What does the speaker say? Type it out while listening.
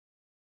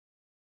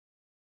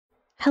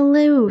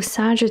Hello,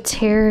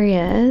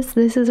 Sagittarius.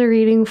 This is a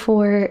reading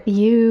for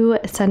you,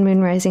 Sun,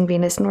 Moon, Rising,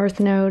 Venus, North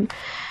Node.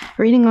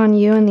 Reading on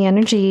you and the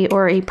energy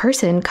or a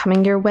person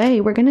coming your way.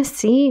 We're going to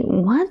see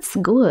what's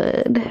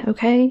good,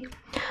 okay?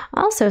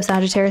 Also,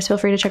 Sagittarius, feel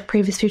free to check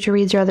previous future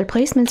reads or other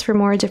placements for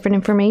more different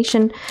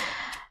information.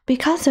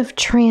 Because of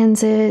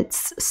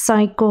transits,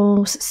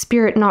 cycles,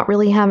 spirit not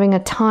really having a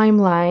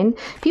timeline,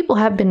 people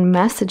have been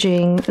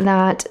messaging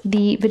that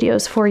the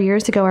videos 4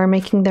 years ago are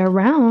making their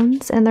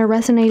rounds and they're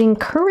resonating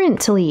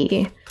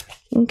currently.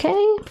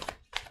 Okay?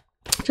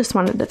 Just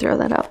wanted to throw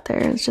that out there.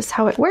 It's just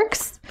how it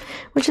works,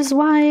 which is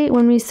why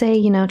when we say,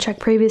 you know, check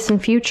previous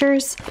and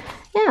futures,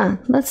 yeah,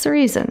 that's the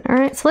reason. All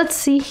right, so let's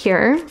see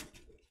here.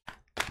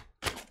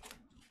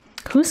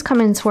 Who's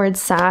coming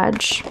towards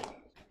Sag?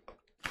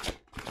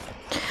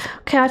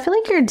 Okay, I feel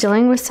like you're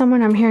dealing with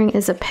someone I'm hearing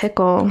is a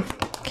pickle.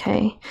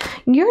 Okay,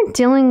 you're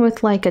dealing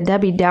with like a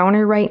Debbie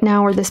Downer right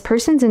now, or this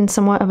person's in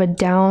somewhat of a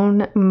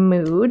down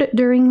mood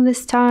during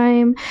this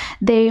time.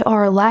 They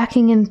are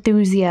lacking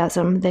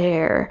enthusiasm.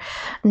 They're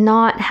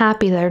not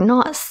happy. They're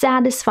not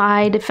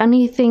satisfied. If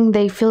anything,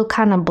 they feel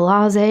kind of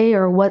blasé,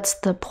 or what's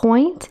the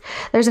point?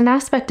 There's an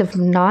aspect of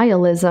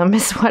nihilism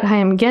is what I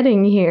am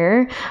getting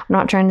here. I'm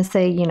not trying to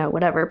say, you know,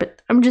 whatever,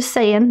 but I'm just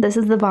saying this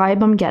is the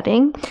vibe I'm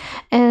getting.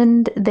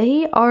 And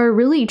they are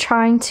really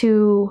trying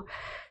to,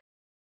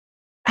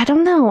 I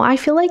don't know. I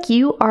feel like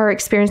you are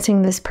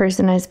experiencing this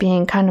person as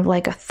being kind of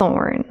like a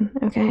thorn,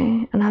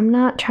 okay? And I'm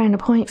not trying to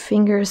point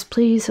fingers.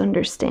 Please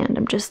understand.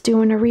 I'm just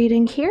doing a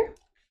reading here.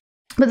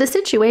 But the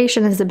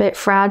situation is a bit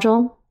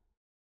fragile.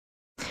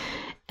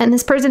 And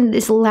this person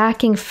is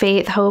lacking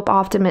faith, hope,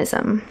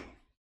 optimism.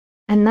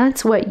 And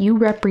that's what you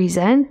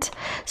represent.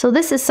 So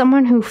this is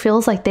someone who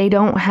feels like they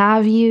don't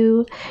have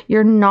you.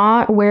 You're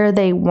not where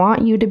they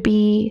want you to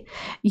be.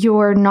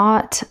 You're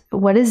not,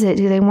 what is it?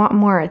 Do they want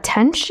more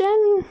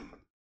attention?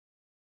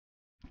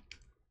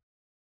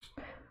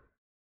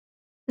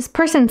 This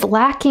person's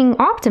lacking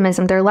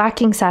optimism. They're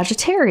lacking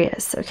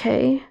Sagittarius,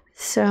 okay?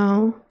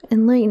 So,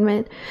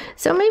 enlightenment.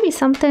 So maybe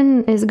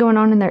something is going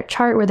on in their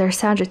chart where their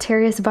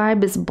Sagittarius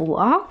vibe is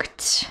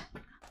blocked.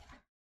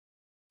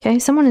 Okay,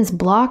 someone is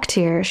blocked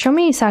here. Show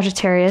me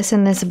Sagittarius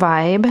in this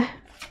vibe.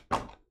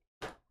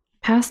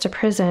 Past a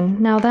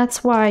prison. Now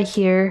that's why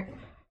here.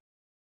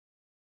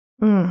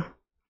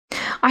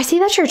 I see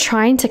that you're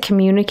trying to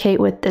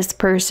communicate with this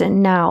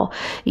person. Now,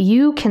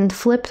 you can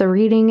flip the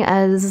reading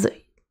as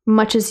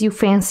much as you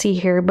fancy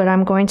here, but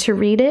I'm going to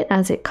read it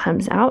as it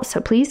comes out, so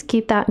please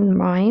keep that in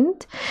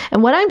mind.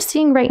 And what I'm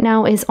seeing right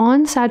now is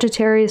on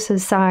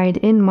Sagittarius's side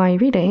in my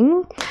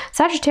reading,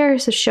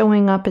 Sagittarius is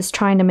showing up as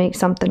trying to make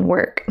something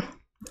work,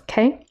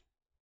 okay?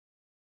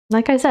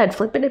 Like I said,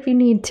 flip it if you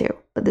need to,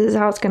 but this is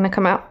how it's going to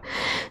come out.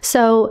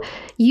 So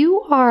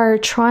you are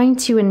trying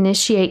to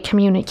initiate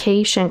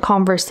communication,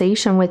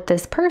 conversation with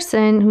this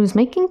person who's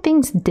making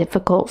things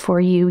difficult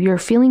for you. You're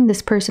feeling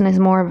this person is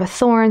more of a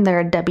thorn. They're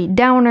a Debbie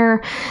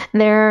Downer.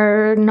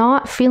 They're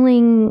not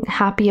feeling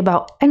happy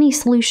about any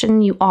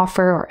solution you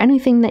offer or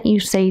anything that you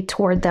say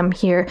toward them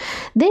here.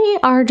 They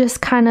are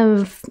just kind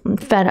of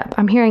fed up.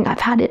 I'm hearing,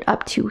 I've had it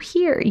up to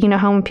here. You know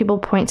how when people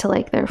point to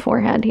like their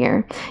forehead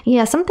here?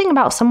 Yeah, something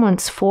about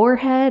someone's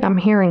forehead. I'm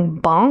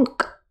hearing bonk.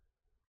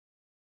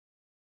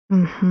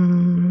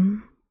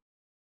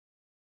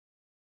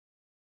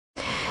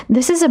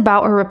 This is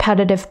about a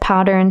repetitive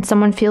pattern.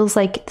 Someone feels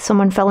like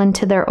someone fell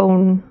into their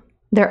own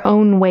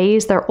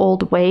ways, their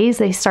old ways.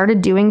 They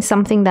started doing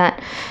something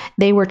that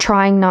they were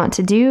trying not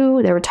to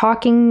do. They were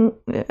talking.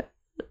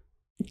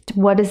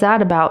 What is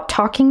that about?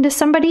 Talking to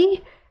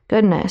somebody?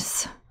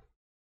 Goodness.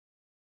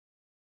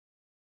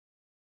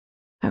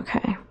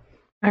 Okay.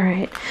 All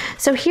right.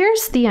 So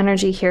here's the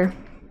energy here.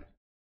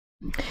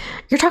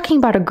 You're talking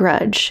about a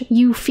grudge.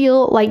 You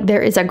feel like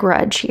there is a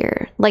grudge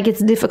here. Like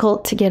it's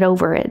difficult to get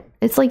over it.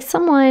 It's like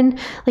someone,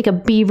 like a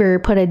beaver,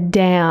 put a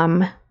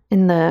dam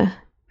in the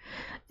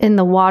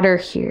water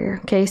here.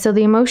 Okay, so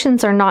the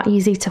emotions are not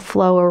easy to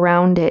flow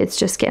around it. It's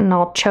just getting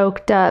all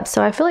choked up.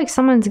 So I feel like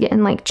someone's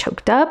getting like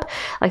choked up,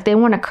 like they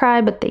want to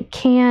cry, but they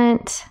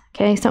can't.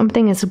 Okay,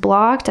 something is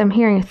blocked. I'm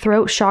hearing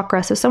throat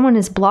chakra. So someone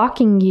is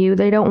blocking you.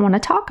 They don't want to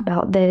talk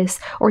about this,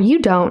 or you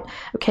don't.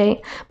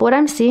 Okay, but what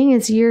I'm seeing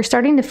is you're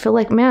starting to feel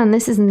like, man,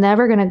 this is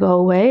never going to go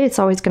away. It's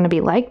always going to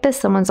be like this.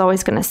 Someone's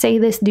always going to say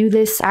this, do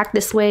this, act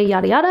this way,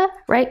 yada, yada,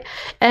 right?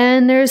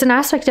 And there's an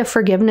aspect of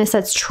forgiveness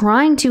that's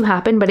trying to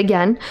happen, but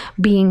again,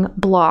 being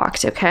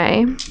blocked,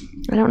 okay?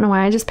 I don't know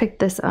why I just picked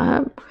this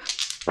up.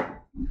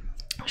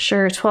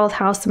 Sure, 12th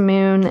house,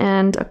 moon,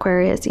 and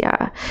Aquarius,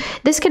 yeah.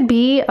 This could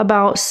be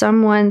about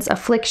someone's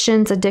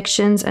afflictions,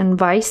 addictions, and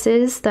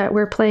vices that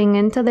we're playing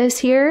into this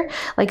here.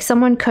 Like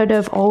someone could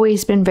have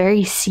always been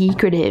very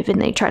secretive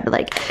and they tried to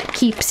like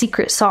keep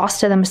secret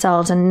sauce to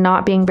themselves and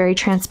not being very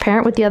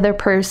transparent with the other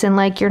person.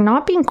 Like you're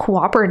not being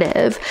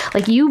cooperative.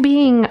 Like you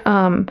being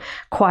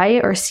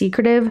quiet or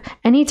secretive,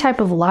 any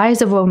type of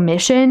lies of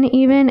omission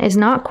even is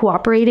not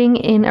cooperating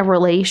in a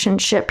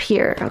relationship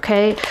here,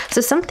 okay?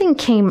 So something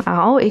came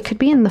out. It could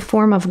be in the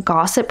form of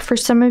gossip for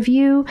some of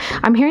you.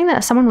 I'm hearing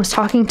that someone was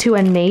talking to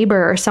a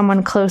neighbor or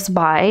someone close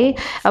by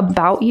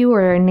about you,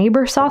 or a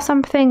neighbor saw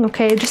something.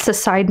 Okay, just a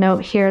side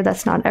note here,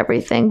 that's not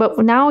everything. But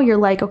now you're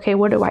like, okay,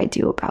 what do I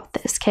do about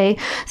this? Okay,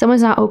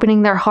 someone's not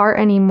opening their heart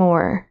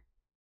anymore.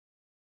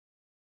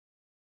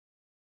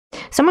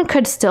 Someone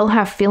could still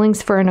have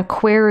feelings for an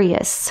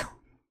Aquarius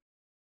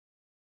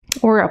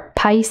or a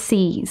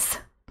Pisces.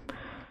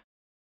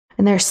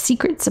 And there's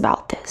secrets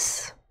about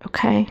this,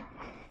 okay?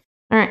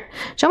 All right,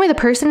 show me the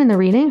person in the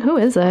reading. Who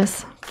is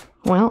this?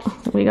 Well,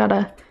 we got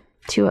a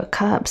 2 of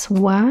Cups.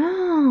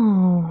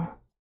 Wow.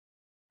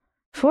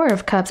 4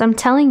 of Cups. I'm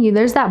telling you,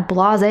 there's that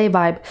blasé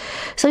vibe.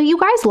 So you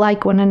guys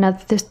like one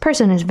another. This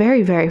person is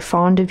very, very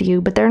fond of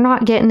you, but they're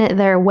not getting it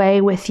their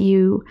way with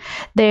you.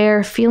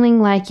 They're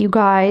feeling like you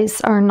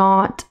guys are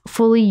not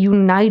fully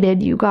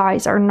united. You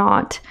guys are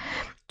not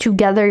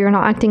together. You're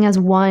not acting as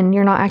one.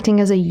 You're not acting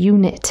as a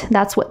unit.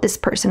 That's what this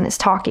person is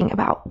talking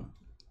about.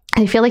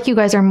 I feel like you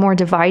guys are more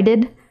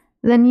divided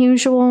than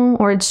usual,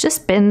 or it's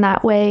just been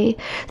that way.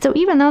 So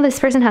even though this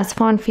person has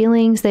fond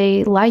feelings,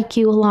 they like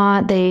you a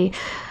lot.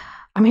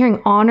 I'm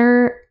hearing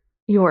honor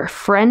your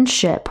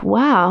friendship.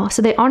 Wow.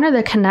 So they honor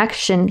the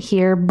connection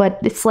here, but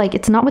it's like,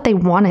 it's not what they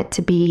want it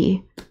to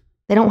be.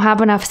 They don't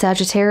have enough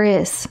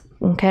Sagittarius.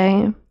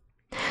 Okay.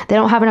 They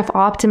don't have enough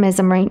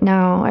optimism right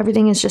now.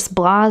 Everything is just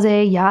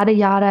blasé, yada,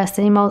 yada,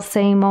 same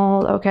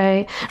old,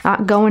 okay?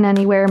 Not going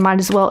anywhere, might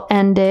as well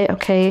end it,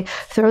 okay?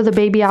 Throw the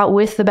baby out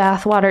with the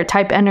bathwater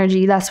type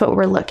energy. That's what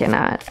we're looking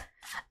at.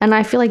 And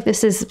I feel like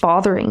this is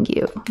bothering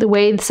you, the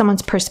way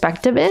someone's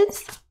perspective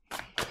is.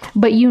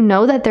 But you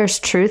know that there's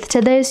truth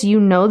to this. You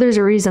know there's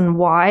a reason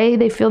why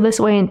they feel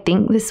this way and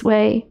think this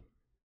way.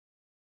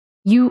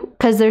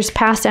 Because there's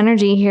past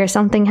energy here.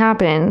 Something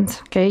happened,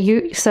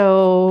 okay?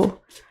 So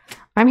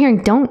I'm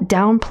hearing, don't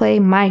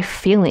downplay my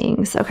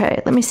feelings.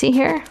 Okay, let me see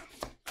here.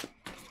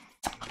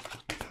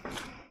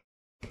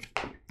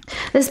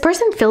 This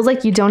person feels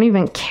like you don't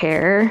even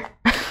care.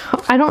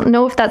 I don't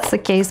know if that's the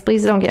case.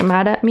 Please don't get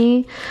mad at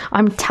me.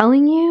 I'm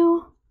telling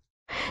you,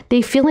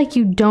 they feel like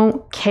you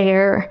don't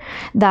care,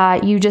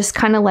 that you just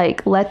kind of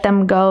like let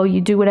them go.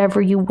 You do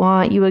whatever you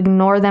want. You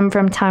ignore them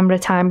from time to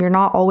time. You're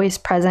not always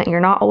present. You're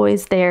not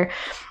always there.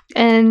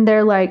 And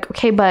they're like,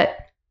 okay, but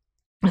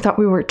I thought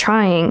we were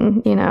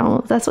trying, you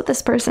know. That's what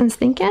this person's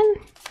thinking.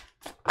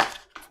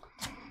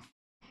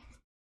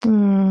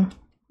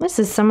 This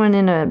is someone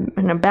in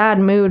a bad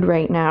mood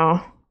right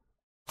now.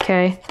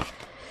 Okay.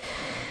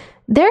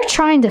 They're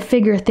trying to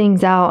figure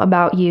things out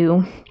about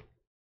you.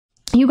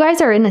 You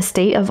guys are in a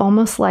state of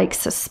almost like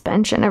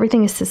suspension.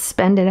 Everything is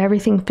suspended.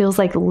 Everything feels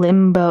like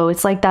limbo.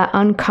 It's like that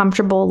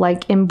uncomfortable,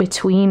 like in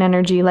between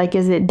energy. Like,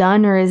 is it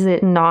done or is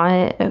it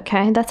not?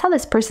 Okay, that's how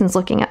this person's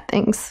looking at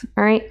things.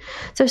 All right.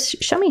 So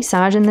show me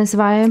Sag in this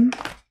vibe.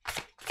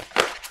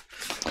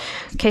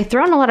 Okay,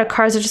 throwing a lot of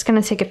cards. I'm just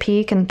going to take a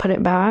peek and put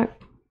it back.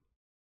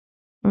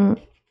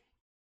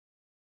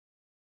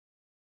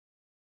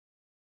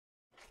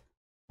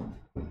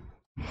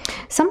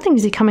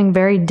 Something's becoming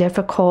very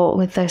difficult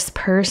with this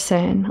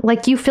person.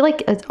 Like, you feel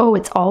like, it's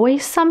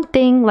always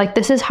something. Like,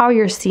 this is how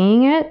you're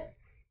seeing it.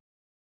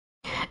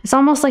 It's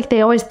almost like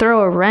they always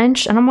throw a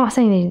wrench. And I'm not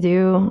saying they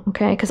do,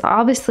 okay? Because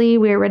obviously,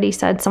 we already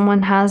said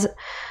someone has...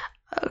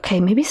 Okay,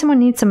 maybe someone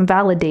needs some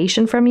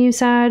validation from you,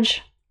 Sag.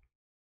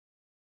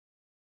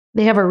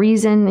 They have a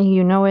reason, and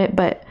you know it.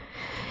 But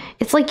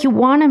it's like you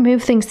want to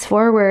move things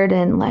forward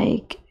and,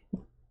 like,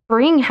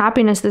 bring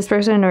happiness to this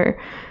person, or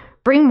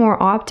bring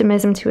more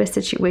optimism to a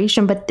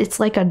situation, but it's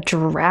like a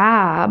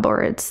drab,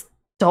 or it's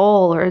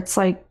dull, or it's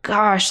like,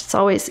 gosh, it's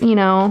always, you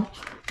know,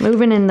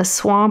 moving in the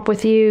swamp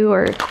with you,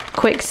 or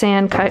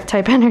quicksand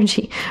type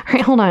energy. All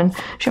right, hold on.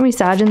 Show me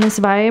Sag in this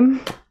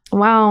vibe.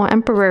 Wow,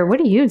 Emperor,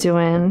 what are you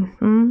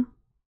doing?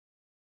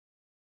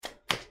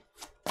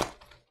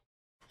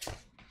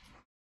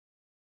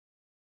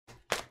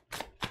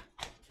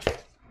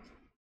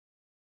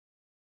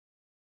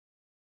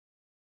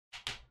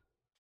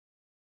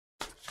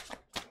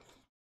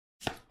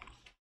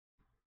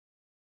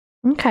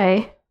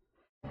 Okay.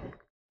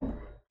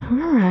 All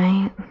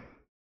right.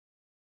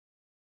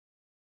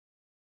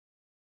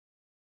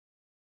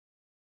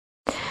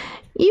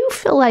 You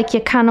feel like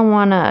you kind of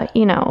want to,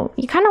 you know,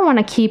 you kind of want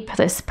to keep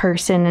this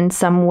person in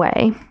some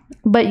way,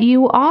 but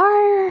you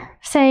are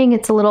saying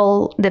it's a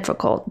little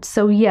difficult.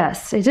 So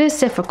yes, it is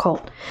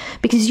difficult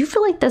because you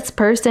feel like this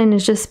person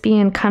is just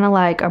being kind of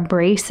like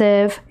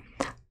abrasive,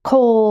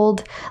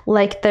 cold,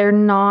 like they're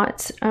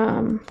not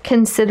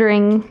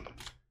considering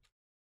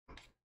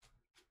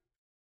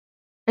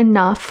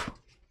enough.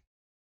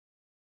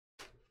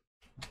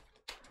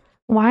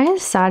 Why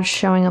is Sag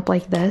showing up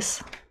like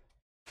this?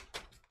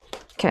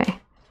 Okay.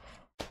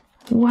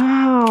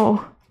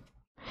 Wow.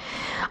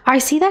 I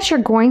see that you're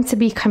going to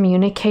be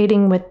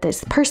communicating with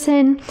this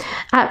person.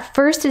 At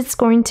first, it's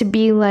going to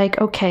be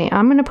like, okay,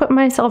 I'm going to put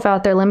myself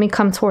out there. Let me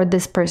come toward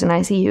this person.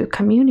 I see you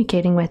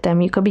communicating with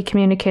them. You could be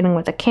communicating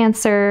with a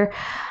Cancer.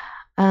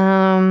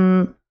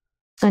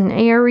 an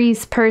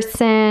Aries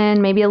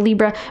person, maybe a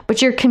Libra,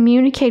 but you're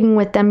communicating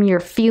with them your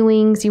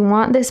feelings. You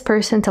want this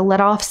person to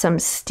let off some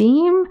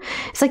steam.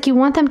 It's like you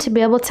want them to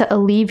be able to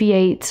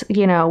alleviate,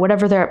 you know,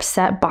 whatever they're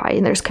upset by.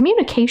 And there's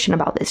communication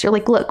about this. You're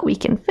like, look, we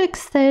can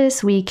fix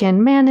this. We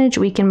can manage.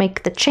 We can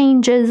make the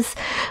changes.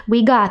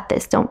 We got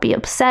this. Don't be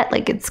upset.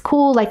 Like, it's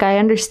cool. Like, I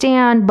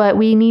understand, but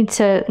we need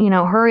to, you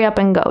know, hurry up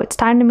and go. It's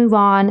time to move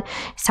on.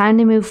 It's time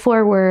to move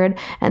forward.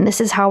 And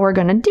this is how we're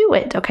going to do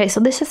it. Okay. So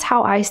this is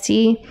how I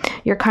see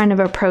you're kind of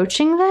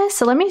approaching this.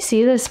 So let me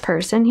see this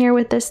person here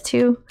with this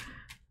too.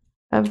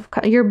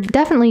 You're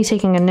definitely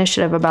taking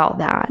initiative about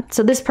that.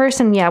 So this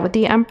person, yeah, with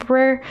the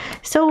Emperor.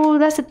 So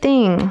that's the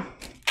thing.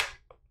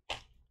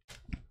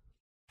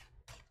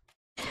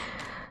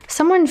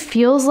 Someone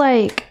feels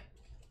like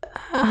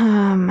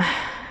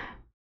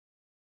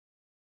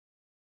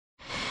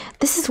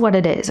this is what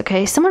it is,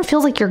 okay? Someone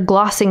feels like you're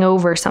glossing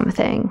over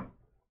something.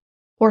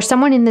 Or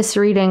someone in this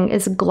reading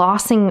is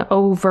glossing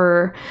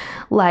over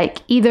like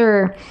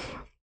either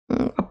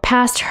a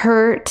past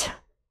hurt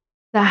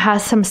that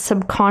has some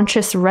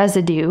subconscious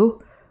residue.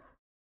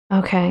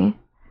 Okay.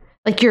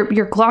 Like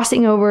you're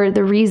glossing over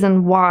the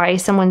reason why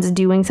someone's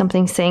doing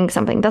something, saying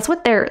something. That's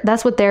what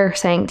they're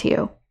saying to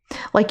you.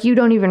 Like you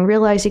don't even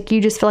realize, like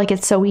you just feel like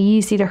it's so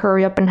easy to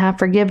hurry up and have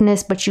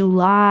forgiveness, but you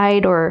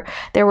lied, or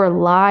there were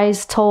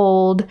lies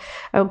told.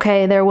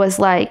 Okay, there was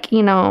like,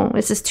 you know,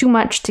 this is too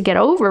much to get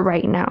over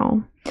right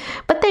now.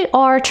 But they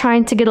are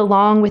trying to get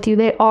along with you.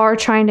 They are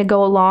trying to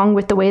go along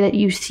with the way that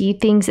you see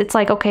things. It's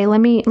like, okay, let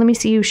me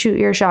see you shoot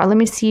your shot. Let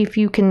me see if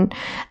you can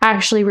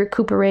actually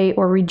recuperate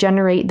or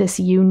regenerate this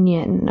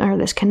union or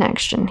this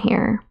connection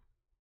here.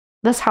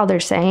 That's how they're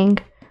saying.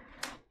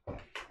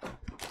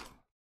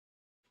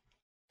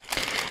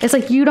 It's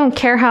like, you don't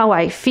care how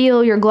I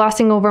feel. You're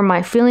glossing over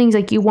my feelings.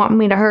 Like you want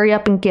me to hurry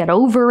up and get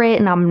over it.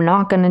 And I'm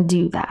not going to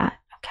do that.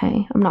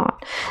 Okay, I'm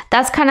not.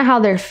 That's kind of how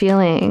they're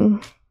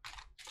feeling.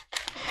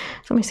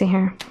 So let me see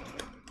here.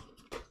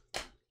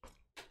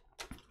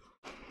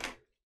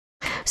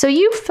 So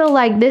you feel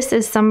like this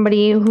is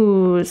somebody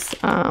who's,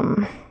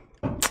 man,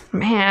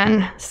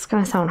 this is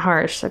going to sound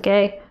harsh,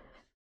 okay?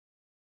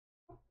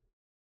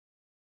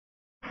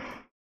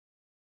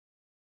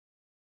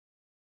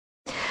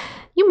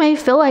 You may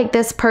feel like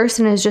this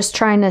person is just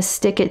trying to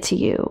stick it to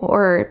you,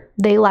 or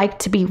they like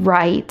to be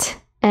right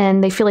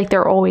and they feel like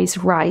they're always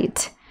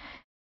right.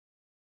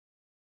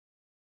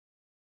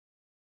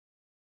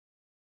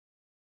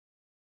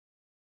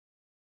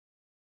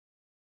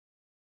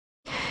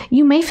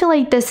 You may feel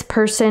like this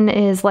person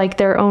is like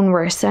their own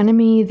worst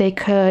enemy. They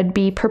could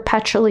be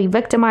perpetually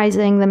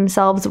victimizing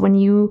themselves when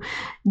you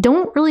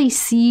don't really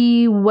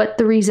see what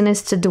the reason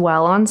is to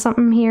dwell on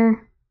something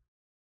here.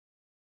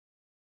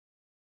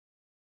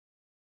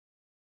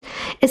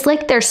 It's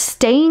like they're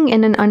staying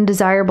in an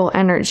undesirable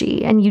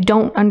energy and you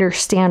don't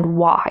understand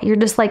why. You're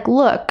just like,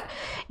 look,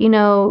 you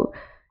know,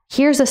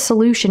 here's a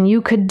solution.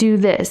 You could do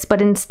this,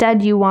 but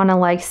instead you want to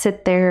like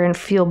sit there and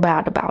feel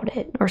bad about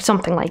it or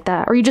something like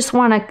that. Or you just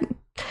want to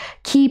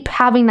keep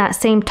having that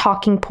same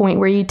talking point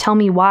where you tell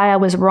me why I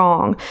was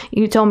wrong.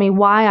 You tell me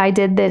why I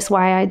did this,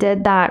 why I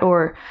did that,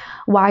 or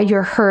why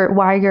you're hurt,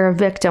 why you're a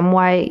victim,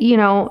 why, you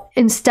know,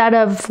 instead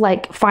of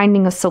like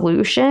finding a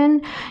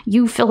solution,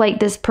 you feel like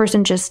this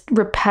person just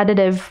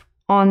repetitive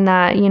on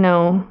that, you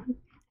know,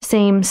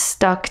 same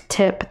stuck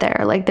tip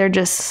there. Like they're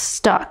just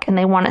stuck and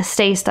they want to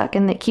stay stuck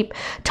and they keep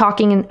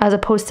talking as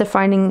opposed to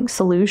finding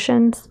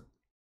solutions.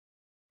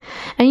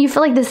 And you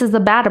feel like this is a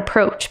bad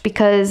approach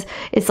because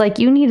it's like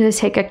you need to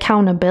take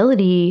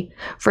accountability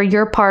for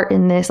your part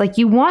in this. Like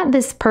you want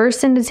this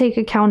person to take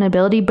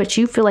accountability, but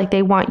you feel like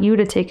they want you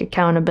to take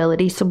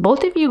accountability. So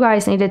both of you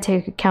guys need to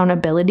take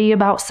accountability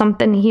about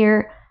something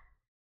here.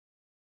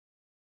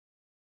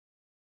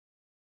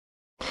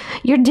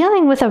 You're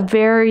dealing with a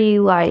very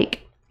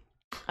like,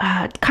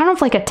 kind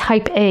of like a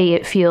type A,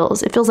 it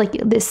feels. It feels like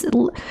this,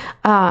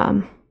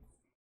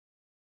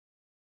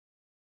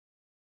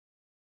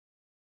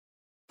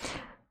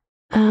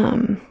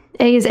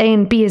 A is A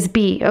and B is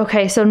B.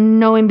 Okay, so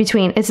no in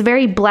between. It's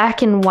very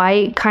black and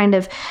white kind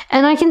of.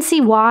 And I can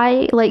see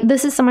why. Like,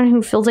 this is someone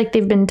who feels like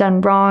they've been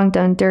done wrong,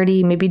 done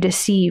dirty, maybe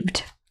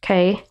deceived.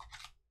 Okay?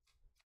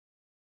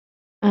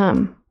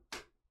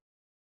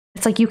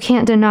 It's like you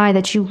can't deny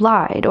that you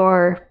lied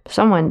or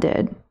someone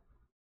did.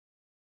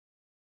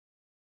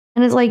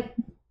 And it's like,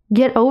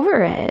 get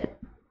over it.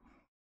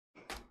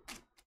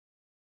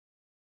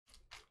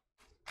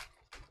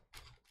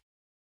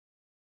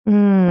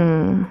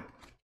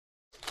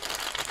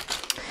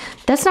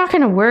 That's not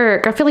going to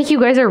work. I feel like you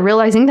guys are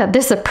realizing that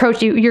this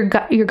approach,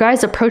 your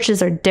guys'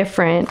 approaches are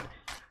different.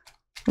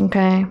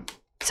 Okay.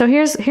 So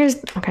here's,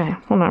 okay,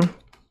 hold on.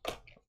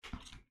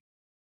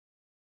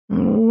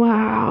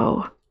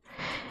 Wow.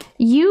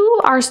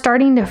 You are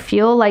starting to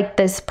feel like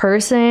this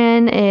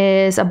person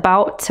is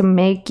about to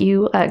make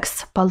you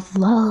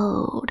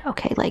explode.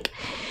 Okay, like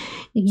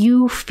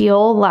you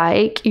feel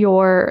like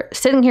you're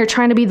sitting here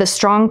trying to be the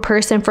strong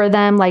person for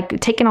them, like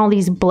taking all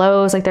these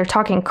blows, like they're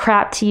talking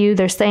crap to you,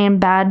 they're saying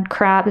bad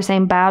crap, they're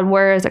saying bad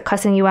words, they're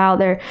cussing you out,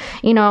 they're,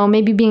 you know,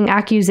 maybe being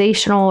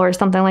accusational or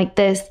something like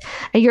this,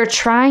 and you're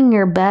trying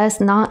your best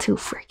not to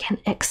freaking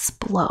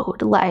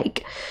explode.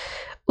 Like,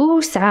 ooh,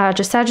 a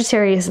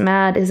Sagittarius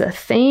mad is a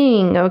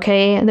thing,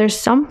 okay? And there's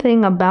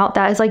something about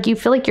that. It's like you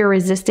feel like you're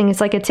resisting.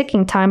 It's like a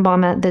ticking time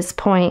bomb at this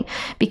point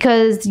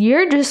because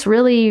you're just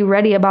really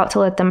ready about to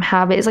let them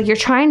have it. It's like you're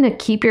trying to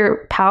keep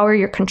your power,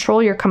 your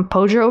control, your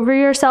composure over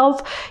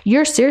yourself.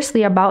 You're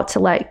seriously about to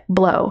like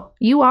blow.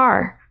 You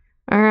are.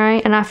 All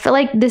right. And I feel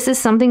like this is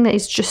something that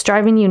is just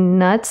driving you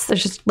nuts.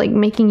 It's just like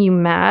making you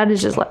mad.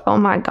 It's just like, oh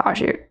my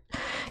gosh,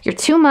 you're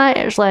too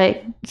much.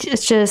 Like,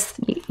 it's just,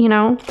 you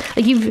know,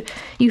 like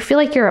you feel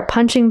like you're a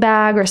punching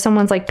bag or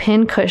someone's like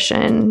pin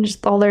cushion,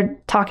 just all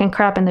they're talking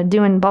crap and they're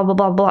doing blah, blah,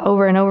 blah, blah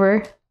over and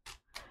over.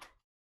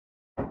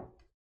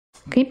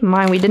 Keep in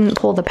mind, we didn't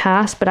pull the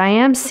past, but I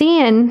am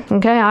seeing,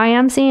 okay, I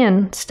am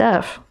seeing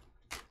stuff.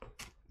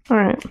 All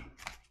right.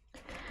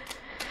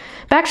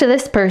 Back to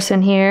this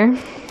person here.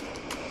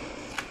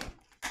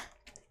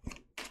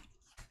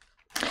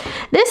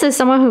 This is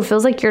someone who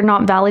feels like you're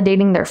not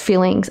validating their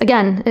feelings.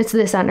 Again, it's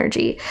this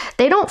energy.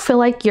 They don't feel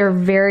like you're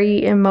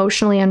very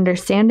emotionally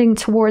understanding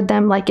toward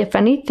them. Like, if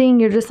anything,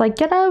 you're just like,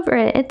 get over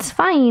it. It's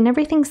fine.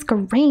 Everything's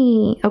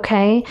great.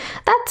 Okay.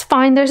 That's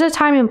fine. There's a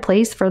time and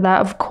place for that,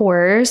 of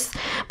course.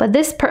 But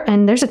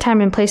and there's a time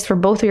and place for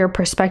both of your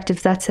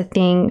perspectives. That's the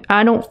thing.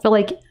 I don't feel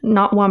like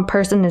not one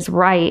person is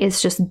right.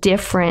 It's just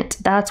different.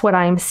 That's what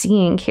I'm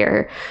seeing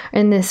here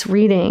in this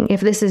reading.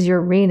 If this is your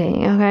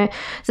reading. Okay.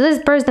 So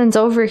this person's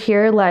over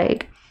here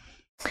like,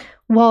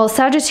 well,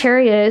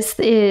 Sagittarius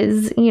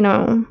is, you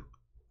know,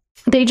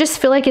 they just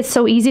feel like it's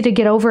so easy to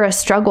get over a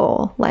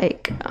struggle.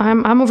 Like,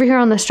 I'm over here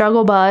on the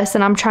struggle bus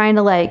and I'm trying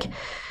to like,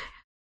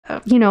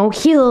 you know,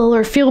 heal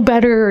or feel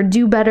better or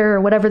do better or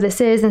whatever this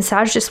is. And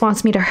Sag just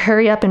wants me to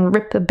hurry up and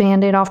rip the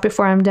Band-Aid off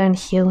before I'm done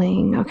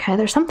healing. Okay,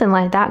 there's something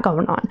like that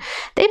going on.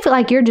 They feel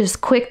like you're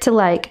just quick to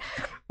like,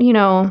 you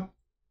know,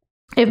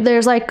 if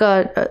there's like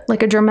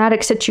a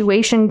dramatic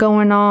situation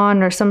going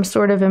on or some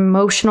sort of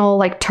emotional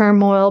like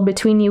turmoil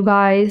between you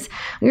guys,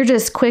 you're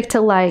just quick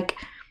to like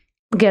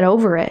get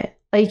over it.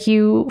 Like,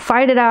 you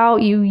fight it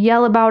out, you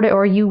yell about it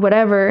or you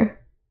whatever,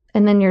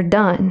 and then you're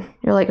done.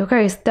 You're like,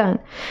 okay, it's done.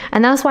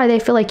 And that's why they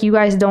feel like you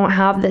guys don't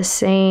have the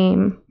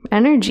same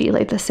energy,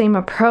 like the same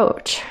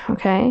approach,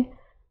 okay?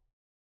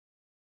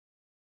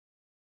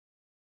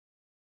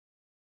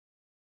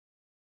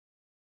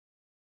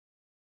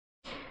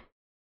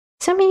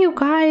 Some of you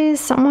guys,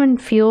 someone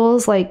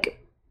feels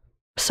like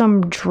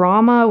some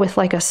drama with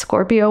like a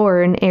Scorpio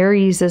or an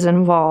Aries is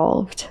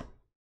involved.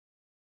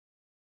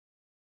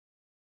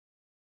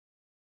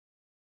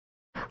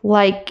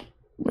 Like,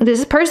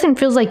 this person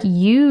feels like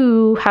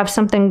you have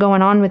something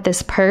going on with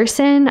this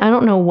person. I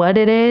don't know what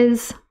it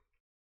is.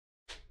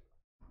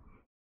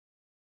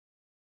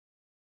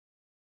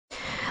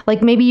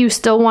 Like, maybe you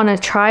still want to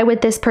try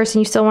with this person.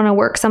 You still want to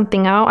work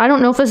something out. I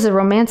don't know if this is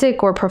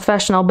romantic or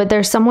professional, but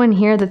there's someone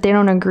here that they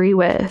don't agree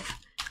with.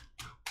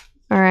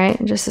 All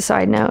right, just a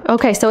side note.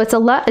 Okay, so it's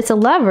a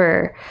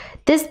lover.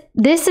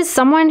 This is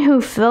someone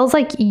who feels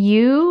like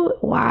you.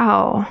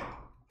 Wow.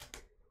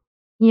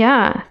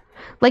 Yeah.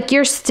 Like,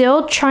 you're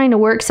still trying to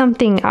work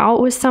something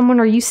out with someone,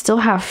 or you still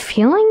have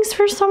feelings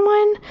for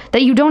someone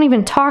that you don't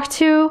even talk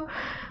to,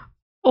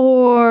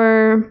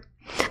 or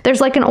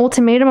there's like an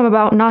ultimatum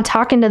about not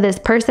talking to this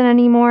person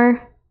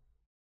anymore,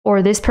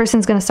 or this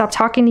person's going to stop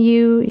talking to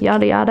you,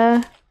 yada,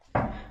 yada.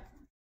 Oh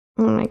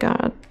my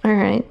God. All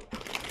right.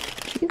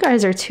 You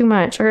guys are too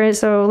much. All right.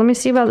 So let me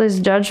see about this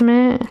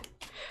Judgment.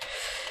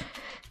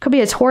 Could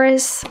be a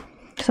Taurus.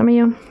 Some of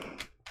you.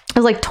 It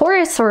was like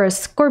Taurus or a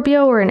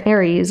Scorpio or an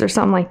Aries or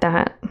something like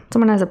that.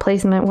 Someone has a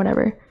placement,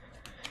 whatever.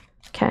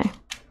 Okay.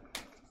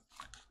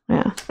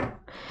 Yeah.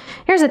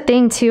 Here's the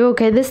thing too.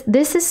 Okay.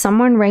 This is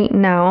someone right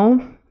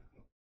now.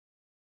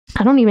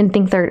 I don't even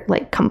think they're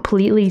like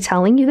completely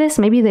telling you this.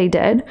 Maybe they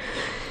did,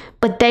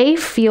 but they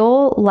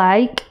feel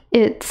like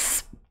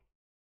it's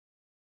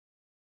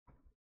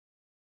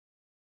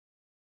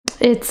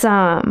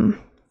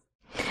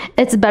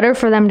better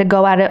for them to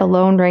go at it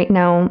alone right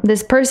now.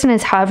 This person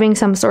is having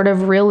some sort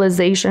of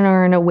realization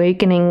or an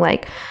awakening,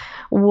 like,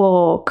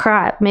 well,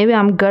 crap, maybe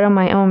I'm good on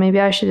my own. Maybe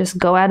I should just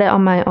go at it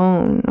on my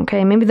own.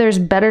 Okay. Maybe there's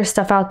better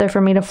stuff out there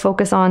for me to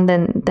focus on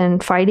than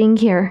fighting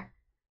here.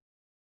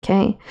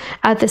 Okay.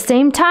 At the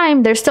same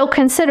time, they're still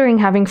considering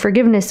having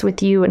forgiveness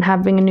with you and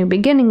having a new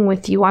beginning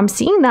with you. I'm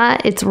seeing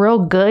that it's real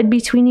good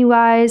between you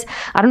guys.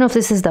 I don't know if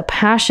this is the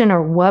passion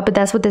or what, but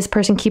that's what this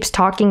person keeps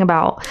talking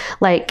about.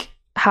 Like,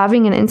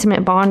 having an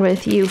intimate bond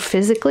with you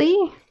physically.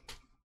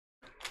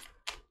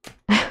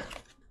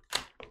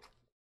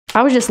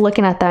 I was just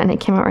looking at that and it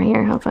came out right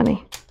here. How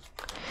funny.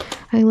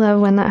 I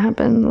love when that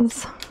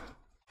happens.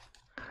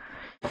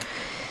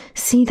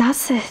 See,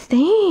 that's the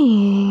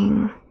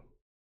thing.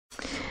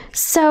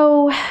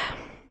 So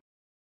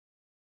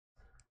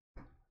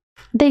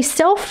they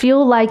still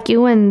feel like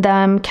you and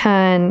them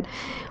can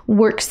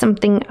work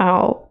something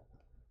out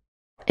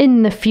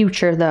in the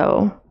future,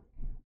 though.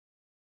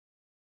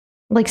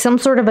 Like some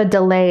sort of a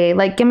delay,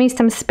 like give me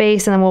some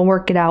space and then we'll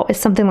work it out. It's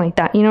something like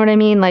that. You know what I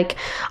mean? Like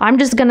I'm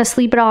just going to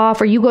sleep it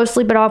off, or you go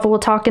sleep it off, or we'll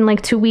talk in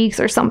like 2 weeks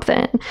or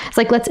something. It's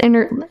like, let's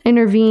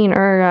intervene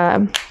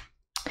or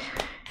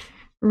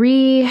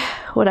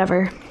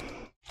whatever.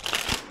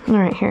 All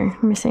right, here,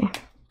 let me see.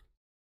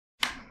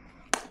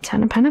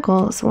 10 of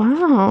Pentacles.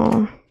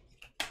 Wow.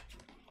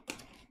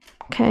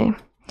 Okay.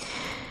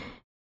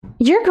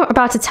 You're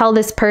about to tell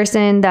this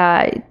person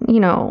that, you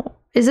know,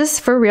 is this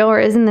for real or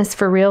isn't this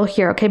for real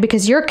here? Okay,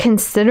 because you're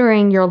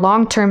considering your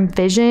long-term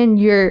vision,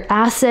 your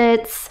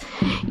assets,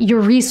 your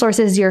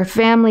resources, your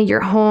family,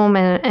 your home,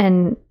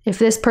 and if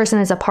this person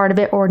is a part of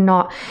it or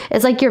not.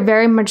 It's like you're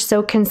very much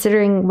so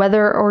considering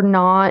whether or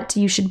not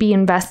you should be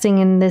investing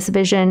in this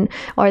vision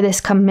or this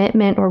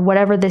commitment or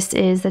whatever this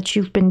is that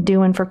you've been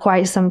doing for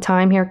quite some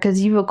time here,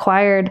 because you've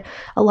acquired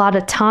a lot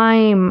of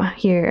time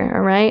here,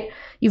 all right?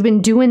 You've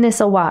been doing this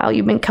a while.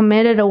 You've been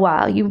committed a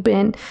while. You've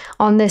been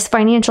on this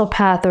financial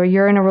path, or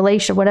you're in a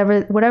relationship,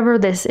 whatever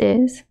this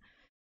is.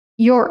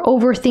 You're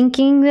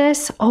overthinking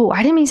this. Oh,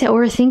 I didn't mean to say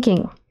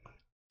overthinking.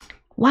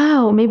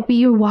 Wow, maybe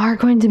you are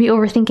going to be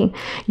overthinking.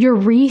 You're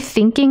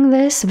rethinking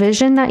this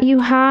vision that you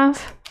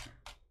have.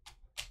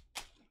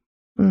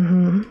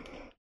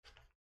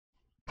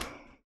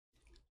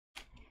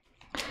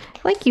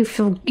 Like you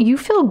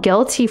feel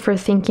guilty for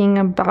thinking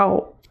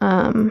about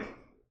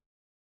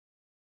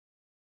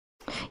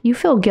you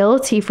feel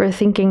guilty for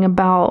thinking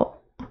about,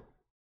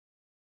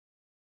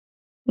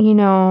 you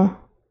know,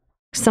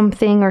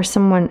 something or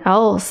someone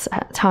else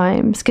at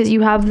times, because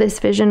you have this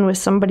vision with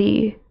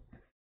somebody.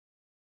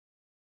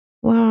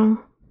 Wow.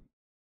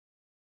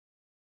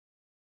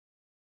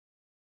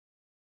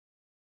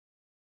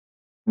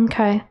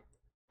 Okay.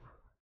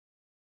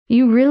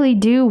 You really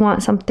do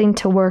want something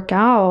to work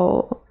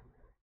out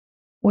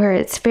where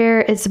it's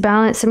fair, it's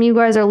balanced. Some of you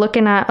guys are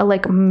looking at a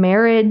like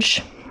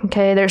marriage.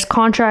 Okay, there's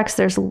contracts,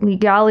 there's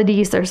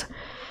legalities, there's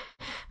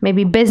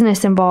maybe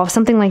business involved,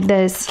 something like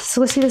this. So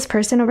let's see this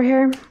person over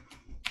here.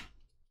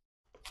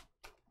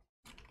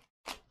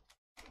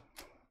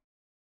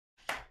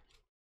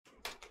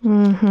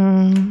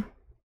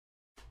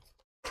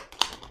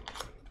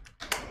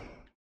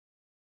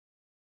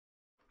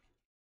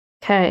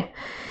 Okay,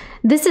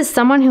 this is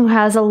someone who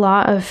has a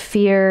lot of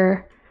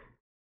fear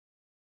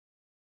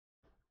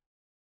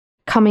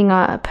coming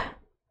up.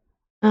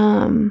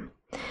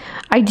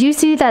 I do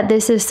see that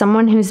this is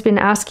someone who's been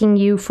asking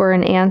you for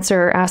an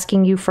answer,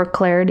 asking you for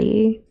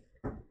clarity.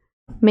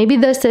 Maybe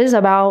this is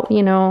about,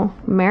 you know,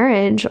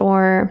 marriage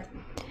or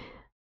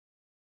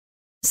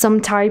some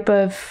type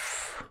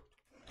of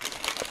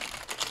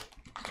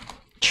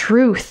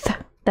truth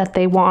that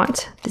they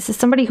want. This is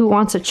somebody who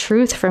wants a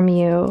truth from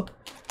you,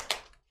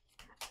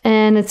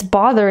 and it's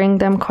bothering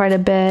them quite a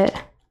bit.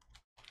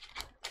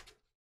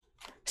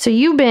 So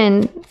you've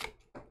been,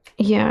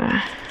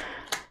 yeah.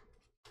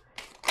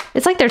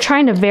 It's like they're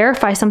trying to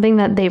verify something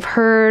that they've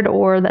heard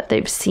or that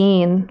they've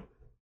seen.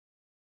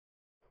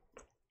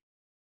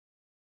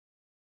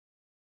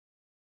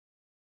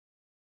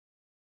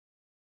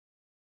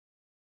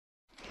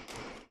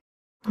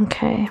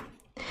 Okay.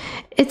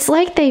 It's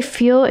like they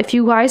feel if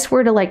you guys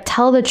were to like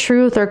tell the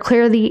truth or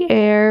clear the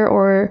air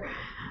or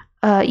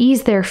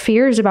ease their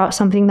fears about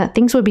something, that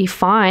things would be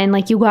fine.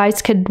 Like you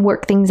guys could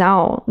work things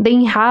out.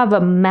 They have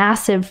a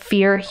massive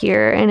fear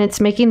here, and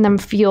it's making them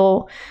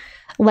feel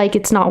like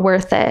it's not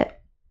worth it.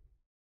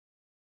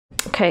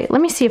 Okay, let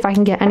me see if I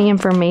can get any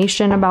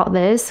information about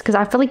this, because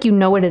I feel like you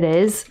know what it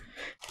is.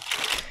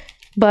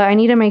 But I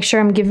need to make sure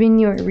I'm giving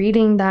you a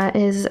reading that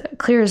is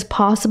clear as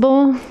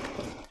possible.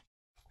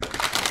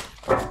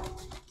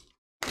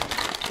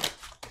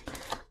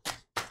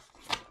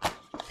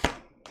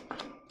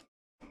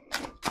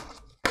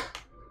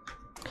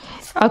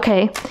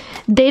 Okay,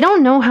 they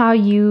don't know how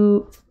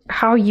you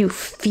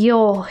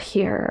feel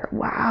here.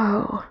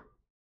 Wow.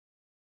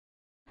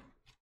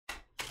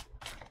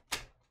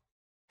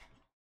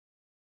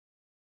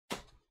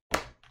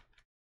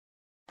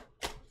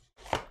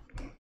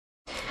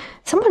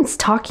 Someone's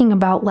talking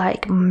about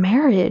like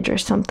marriage or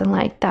something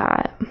like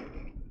that.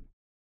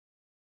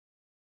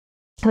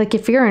 Like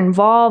if you're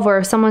involved, or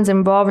if someone's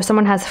involved, or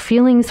someone has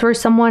feelings for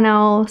someone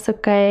else,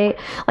 okay?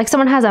 Like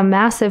someone has a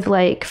massive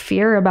like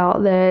fear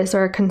about this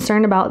or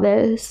concern about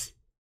this.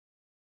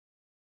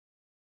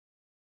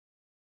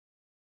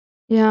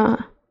 Yeah.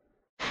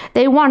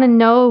 They want to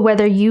know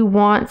whether you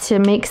want to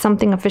make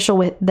something official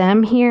with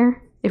them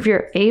here. If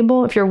you're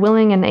able, if you're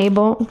willing and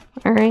able.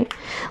 All right.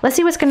 Let's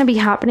see what's going to be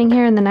happening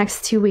here in the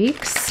next 2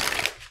 weeks.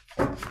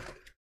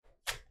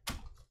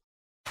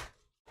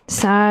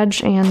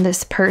 Sag and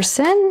this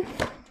person.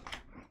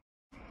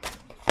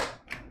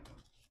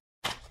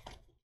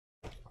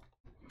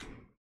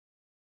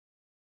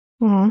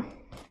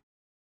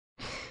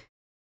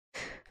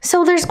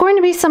 So there's going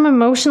to be some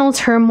emotional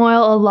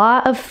turmoil, a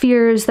lot of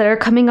fears that are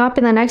coming up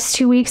in the next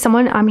 2 weeks.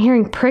 I'm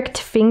hearing pricked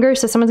fingers.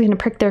 So someone's going to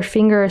prick their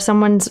finger, or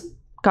someone's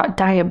got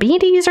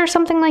diabetes or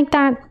something like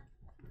that.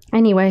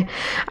 Anyway,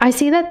 I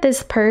see that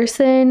this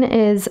person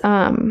is,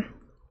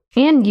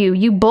 and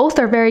you both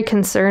are very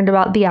concerned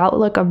about the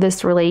outlook of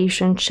this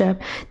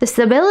relationship. The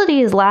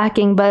stability is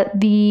lacking, but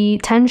the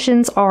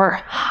tensions are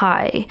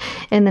high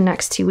in the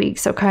next 2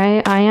 weeks,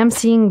 okay? I am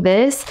seeing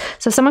this.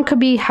 So someone could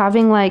be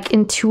having like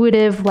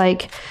intuitive,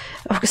 like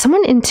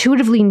someone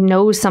intuitively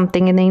knows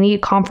something and they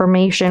need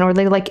confirmation, or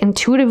they like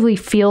intuitively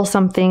feel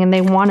something and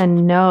they want to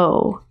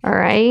know, all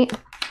right?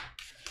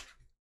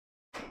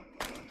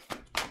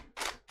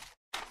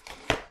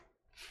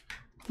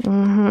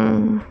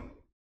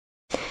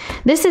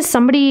 This is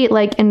somebody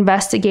like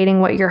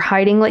investigating what you're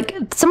hiding. Like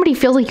somebody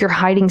feels like you're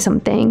hiding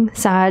something,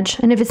 Sag.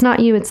 And if it's not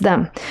you, it's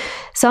them.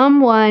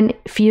 Someone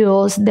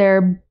feels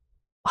they're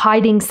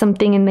hiding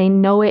something and they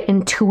know it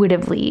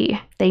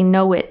intuitively. They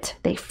know it.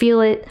 They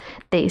feel it.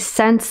 They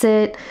sense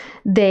it.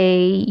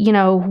 They, you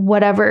know,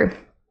 whatever.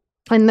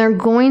 And they're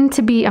going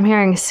to be, I'm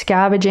hearing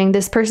scavenging.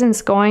 This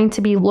person's going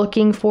to be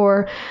looking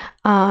for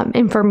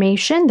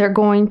information. They're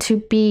going to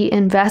be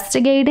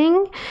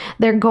investigating.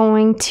 They're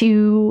going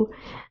to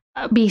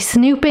be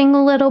snooping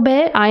a little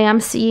bit. I am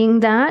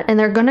seeing that. And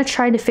they're going to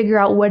try to figure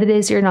out what it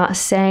is you're not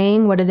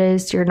saying, what it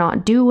is you're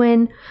not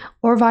doing,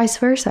 or vice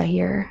versa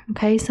here.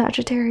 Okay,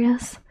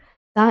 Sagittarius?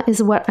 That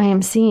is what I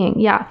am seeing.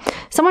 Yeah.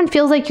 Someone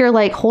feels like you're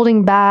like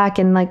holding back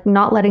and like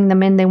not letting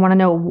them in. They want to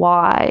know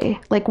why.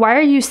 Like, why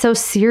are you so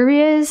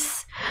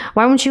serious?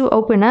 Why won't you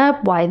open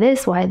up? Why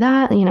this? Why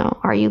that? You know,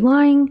 are you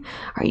lying?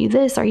 Are you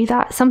this? Are you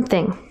that?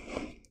 Something.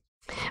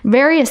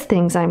 Various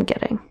things I'm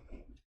getting.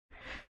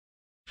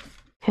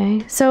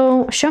 Okay.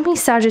 So show me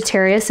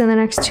Sagittarius in the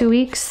next 2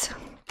 weeks.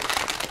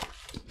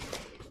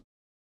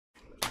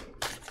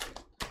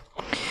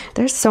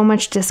 There's so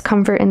much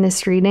discomfort in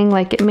this reading.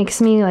 Like it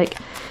makes me like,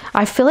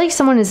 I feel like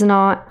someone is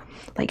not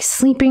like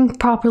sleeping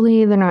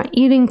properly. They're not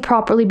eating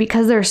properly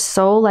because they're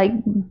so like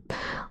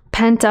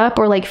pent up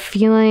or like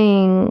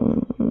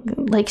feeling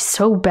like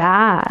so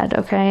bad.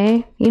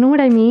 Okay. You know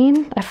what I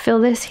mean? I feel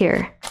this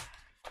here.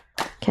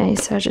 Okay.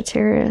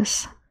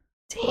 Sagittarius.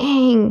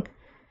 Dang.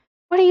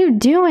 What are you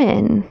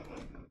doing?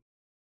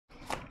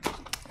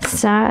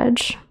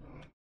 Sag.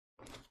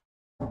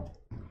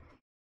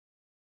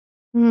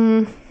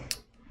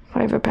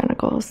 Five of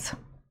Pentacles.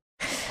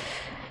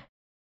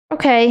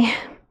 Okay.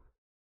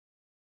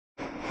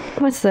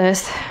 What's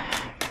this?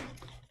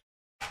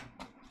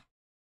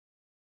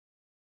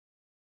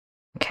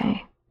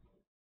 Okay.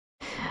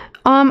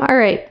 All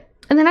right.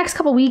 In the next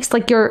couple weeks,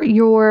 like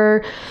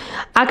you're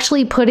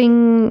actually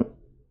putting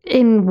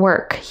in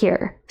work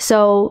here.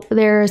 So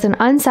there's an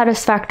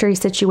unsatisfactory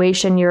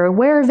situation. You're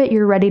aware of it.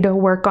 You're ready to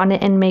work on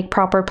it and make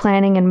proper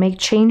planning and make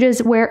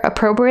changes where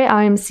appropriate.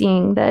 I am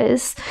seeing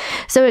this.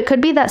 So it could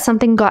be that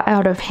something got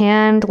out of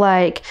hand,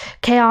 like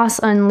chaos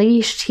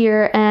unleashed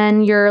here,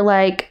 and you're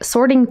like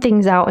sorting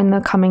things out in the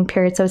coming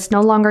period. So it's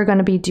no longer going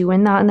to be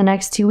doing that in the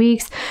next 2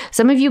 weeks.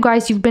 Some of you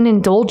guys, you've been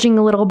indulging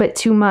a little bit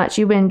too much.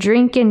 You've been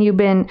drinking, you've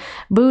been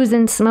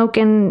boozing,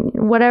 smoking,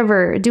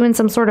 whatever, doing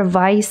some sort of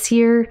vice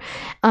here.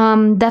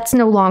 That's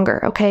no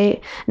longer, okay?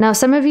 Now,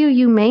 some of you,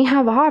 you may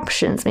have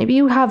options. Maybe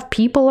you have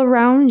people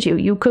around you.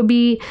 You could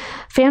be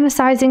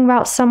fantasizing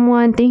about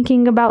someone,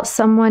 thinking about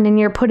someone, and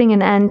you're putting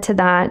an end to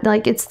that.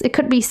 Like it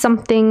could be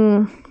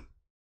something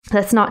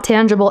that's not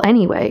tangible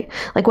anyway.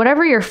 Like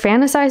whatever you're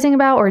fantasizing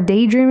about or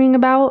daydreaming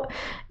about,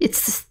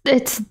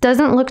 it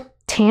doesn't look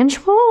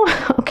tangible.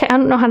 Okay, I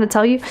don't know how to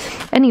tell you.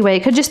 Anyway,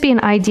 it could just be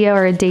an idea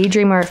or a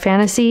daydream or a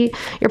fantasy.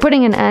 You're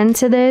putting an end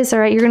to this, all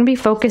right? You're going to be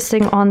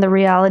focusing on the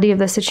reality of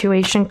the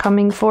situation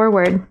coming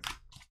forward.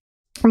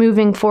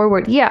 Moving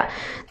forward. Yeah,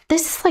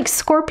 this is like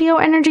Scorpio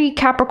energy,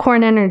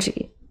 Capricorn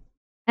energy,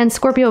 and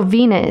Scorpio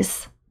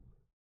Venus.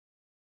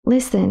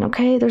 Listen,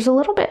 okay, there's a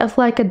little bit of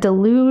like a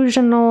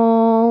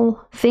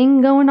delusional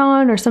thing going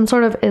on, or some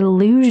sort of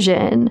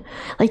illusion.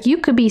 Like you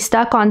could be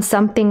stuck on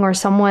something or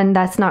someone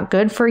that's not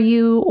good for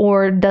you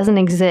or doesn't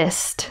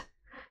exist.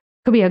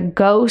 Could be a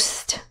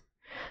ghost,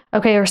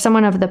 okay, or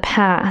someone of the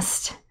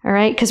past. All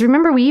right, because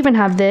remember, we even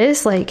have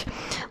this like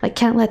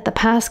can't let the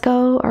past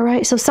go. All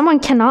right, so someone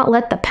cannot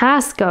let the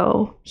past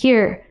go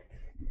here,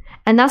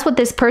 and that's what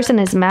this person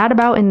is mad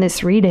about in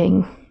this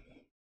reading.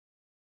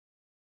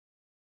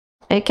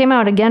 It came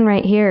out again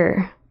right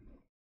here.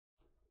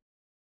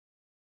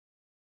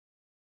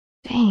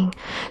 Dang.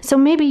 So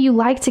maybe you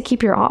like to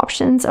keep your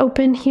options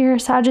open here,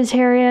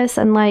 Sagittarius,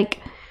 and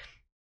like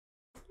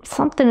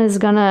something is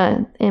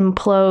gonna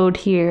implode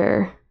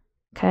here.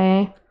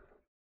 Okay.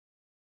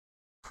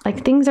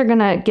 Like things are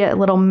gonna get a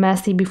little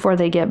messy before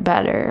they get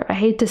better. I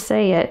hate to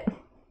say it.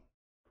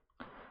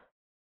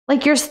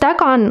 Like you're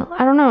stuck on,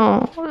 I don't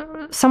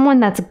know,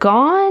 someone that's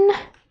gone.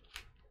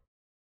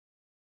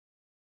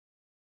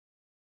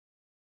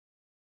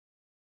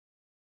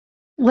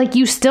 Like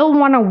you still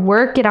want to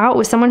work it out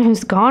with someone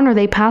who's gone or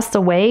they passed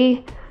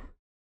away.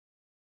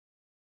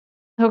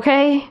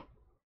 Okay.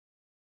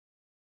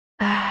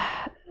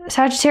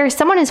 Sagittarius,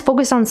 someone is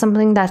focused on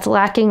something that's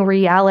lacking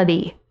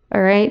reality.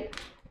 All right.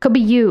 Could be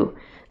you.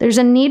 There's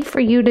a need for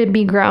you to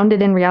be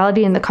grounded in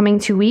reality in the coming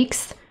 2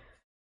 weeks.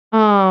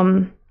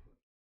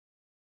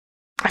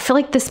 I feel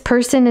like this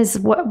person is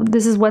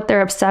what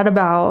they're upset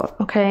about,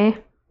 okay?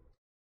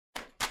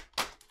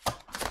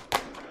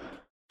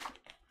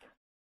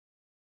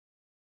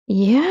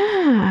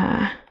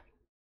 Yeah.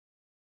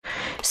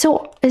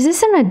 So is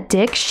this an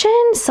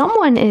addiction?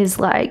 Someone is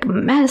like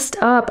messed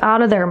up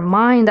out of their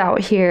mind out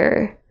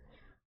here.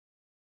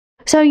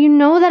 So you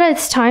know that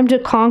it's time to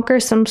conquer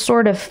some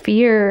sort of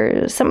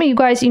fear. Some of you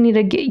guys, you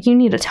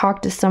need to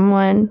talk to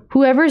someone.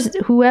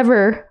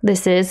 Whoever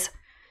this is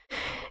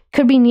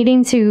could be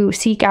needing to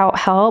seek out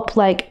help.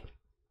 Like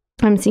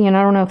I'm seeing,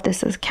 I don't know if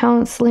this is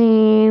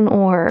counseling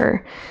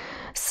or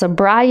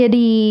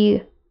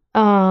sobriety,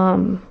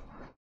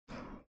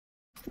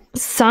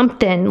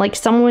 something. Like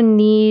someone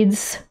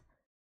needs,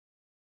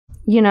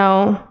 you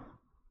know,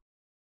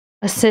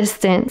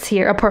 assistance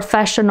here, a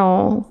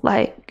professional.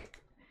 Like,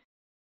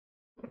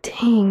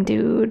 dang,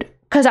 dude.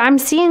 Because I'm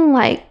seeing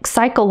like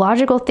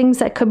psychological things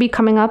that could be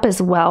coming up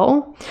as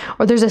well,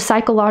 or there's a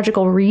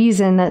psychological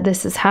reason that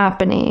this is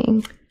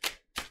happening.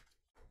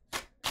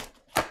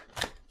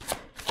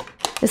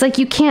 It's like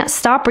you can't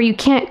stop or you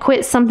can't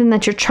quit something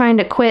that you're trying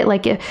to quit.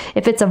 Like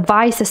if it's a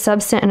vice, a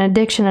substance, an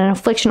addiction, an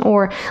affliction,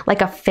 or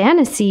like a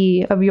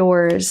fantasy of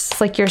yours,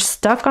 like you're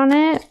stuck on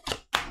it.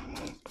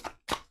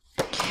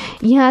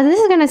 Yeah, this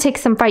is going to take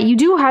some fight. You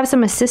do have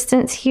some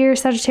assistance here,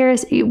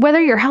 Sagittarius.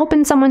 Whether you're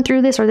helping someone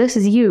through this or this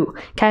is you,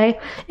 okay?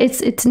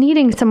 It's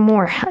needing some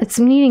more. It's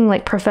needing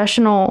like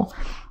professional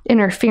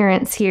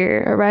interference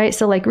here, all right?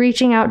 So like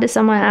reaching out to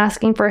someone,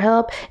 asking for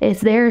help. It's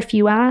there if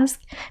you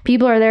ask.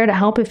 People are there to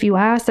help if you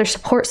ask. There's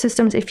support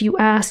systems if you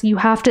ask. You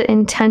have to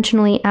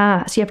intentionally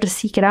ask. You have to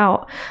seek it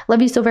out.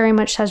 Love you so very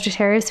much,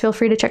 Sagittarius. Feel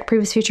free to check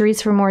previous future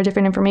reads for more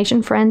different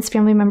information. Friends,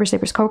 family members,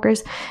 neighbors,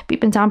 coworkers,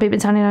 beep and sounding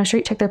down the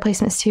street. Check their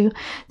placements too.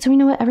 So we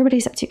know what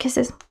everybody's up to.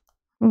 Kisses.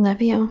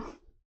 Love you.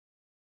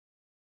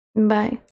 Bye.